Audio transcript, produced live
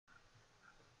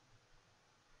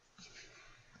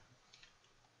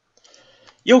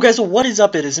Yo guys, what is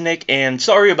up? It is Nick, and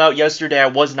sorry about yesterday. I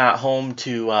was not home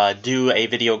to do a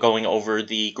video going over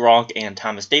the Gronk and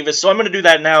Thomas Davis, so I'm going to do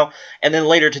that now, and then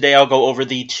later today I'll go over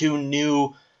the two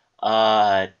new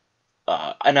NFL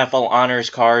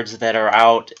Honors cards that are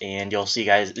out, and you'll see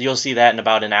that in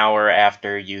about an hour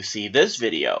after you see this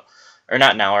video. Or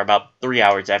not an hour, about 3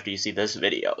 hours after you see this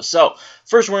video. So,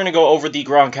 first we're going to go over the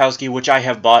Gronkowski, which I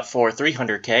have bought for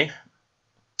 300k.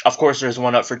 Of course, there's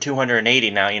one up for 280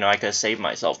 now. You know, I could have saved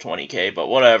myself 20k, but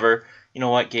whatever. You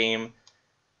know what, game?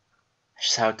 That's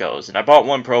just how it goes. And I bought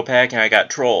one Pro Pack, and I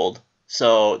got trolled.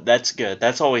 So, that's good.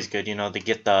 That's always good, you know, to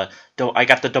get the... I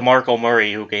got the DeMarco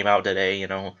Murray who came out today, you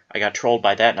know. I got trolled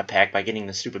by that in a pack by getting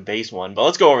the stupid base one. But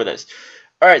let's go over this.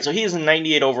 Alright, so he is a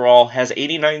 98 overall, has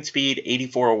 89 speed,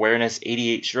 84 awareness,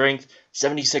 88 strength,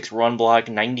 76 run block,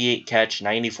 98 catch,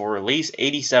 94 release,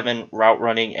 87 route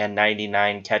running, and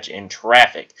 99 catch in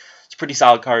traffic. It's a pretty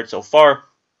solid card so far.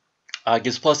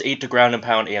 Gives plus 8 to ground and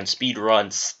pound and speed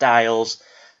run styles.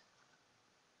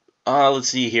 Let's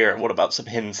see here. What about some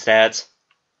hidden stats?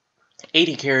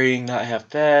 80 carrying, not half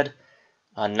bad.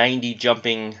 90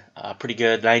 jumping, pretty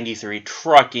good. 93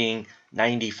 trucking,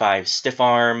 95 stiff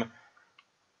arm.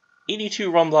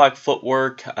 82 run block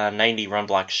footwork, 90 run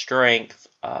block strength,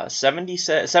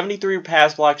 73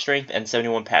 pass block strength, and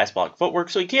 71 pass block footwork.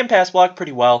 So he can pass block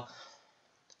pretty well.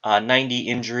 90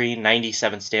 injury,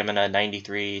 97 stamina,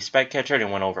 93 spec catcher. I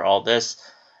didn't went over all this.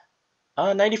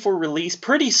 94 release,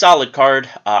 pretty solid card.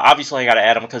 Obviously, I got to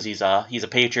add him because he's a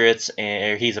Patriot,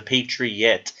 and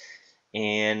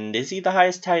is he the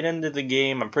highest tight end in the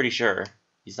game? I'm pretty sure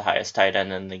he's the highest tight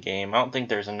end in the game. I don't think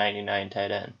there's a 99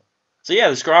 tight end. So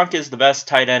yeah, this Gronk is the best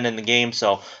tight end in the game,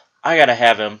 so I gotta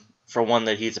have him for one,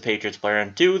 that he's a Patriots player,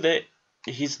 and two, that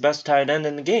he's the best tight end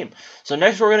in the game. So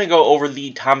next we're gonna go over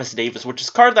the Thomas Davis, which is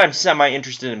a card that I'm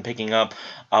semi-interested in picking up,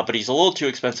 but he's a little too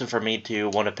expensive for me to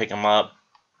want to pick him up,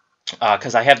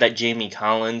 because I have that Jamie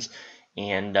Collins,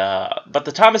 and but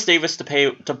the Thomas Davis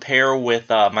to pair with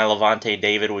my Levante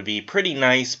David would be pretty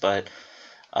nice, but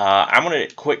I'm going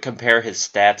to quick compare his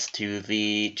stats to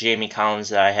the Jamie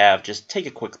Collins that I have. Just take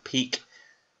a quick peek.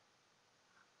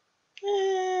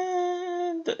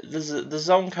 And the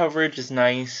zone coverage is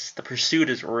nice. The pursuit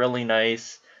is really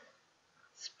nice.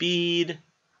 Speed,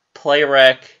 play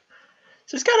rec.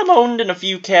 So he's got him owned in a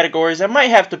few categories. I might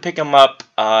have to pick him up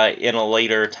in a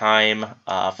later time.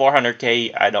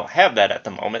 400k, I don't have that at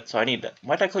the moment, so I need to...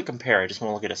 Why did I click compare? I just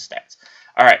want to look at his stats.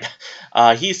 Alright,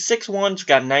 he's 6'1", he's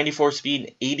got 94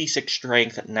 speed, 86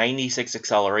 strength, 96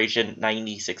 acceleration,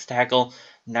 96 tackle,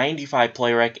 95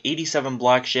 play rec, 87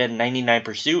 block shed, 99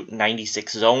 pursuit,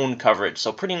 96 zone coverage.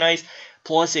 So pretty nice.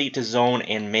 Plus 8 to zone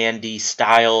and man D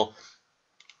style.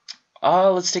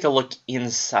 Let's take a look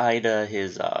inside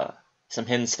his some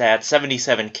hidden stats.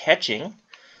 77 catching.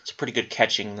 It's pretty good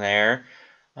catching there.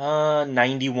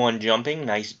 91 jumping,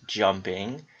 nice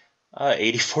jumping.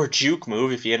 84 juke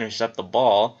move if you intercept the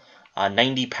ball.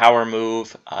 90 power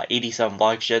move, 87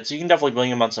 block shed. So you can definitely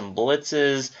bring him on some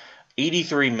blitzes.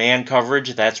 83 man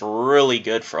coverage. That's really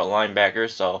good for a linebacker.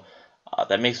 So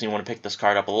that makes me want to pick this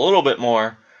card up a little bit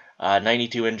more.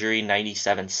 92 injury,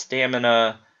 97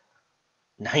 stamina,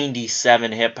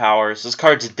 97 hit power. So this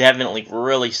card's definitely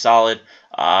really solid.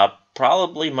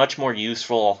 Probably much more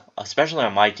useful, especially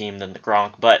on my team, than the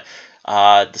Gronk. But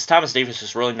this Thomas Davis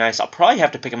is really nice. I'll probably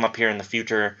have to pick him up here in the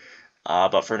future,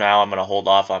 but for now I'm going to hold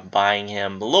off on buying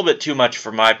him. A little bit too much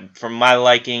for my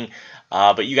liking,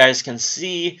 but you guys can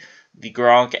see the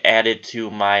Gronk added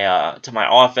to my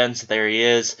offense. There he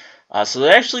is. So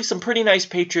there's actually some pretty nice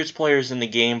Patriots players in the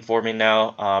game for me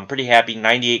now. I'm pretty happy.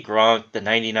 98 Gronk, the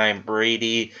 99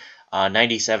 Brady,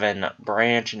 97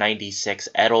 Branch, 96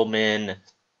 Edelman,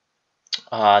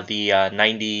 the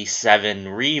 97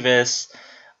 Revis.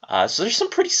 So there's some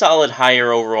pretty solid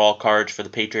higher overall cards for the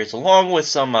Patriots, along with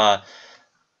some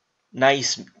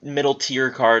nice middle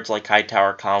tier cards like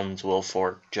Hightower, Collins,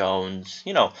 Wilfork, Jones.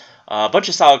 You know, a bunch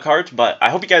of solid cards. But I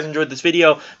hope you guys enjoyed this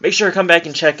video. Make sure to come back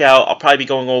and check out. I'll probably be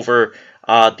going over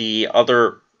the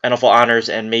other NFL Honors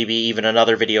and maybe even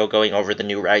another video going over the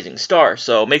new Rising Star.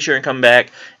 So make sure to come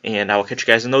back, and I will catch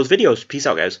you guys in those videos. Peace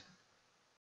out, guys.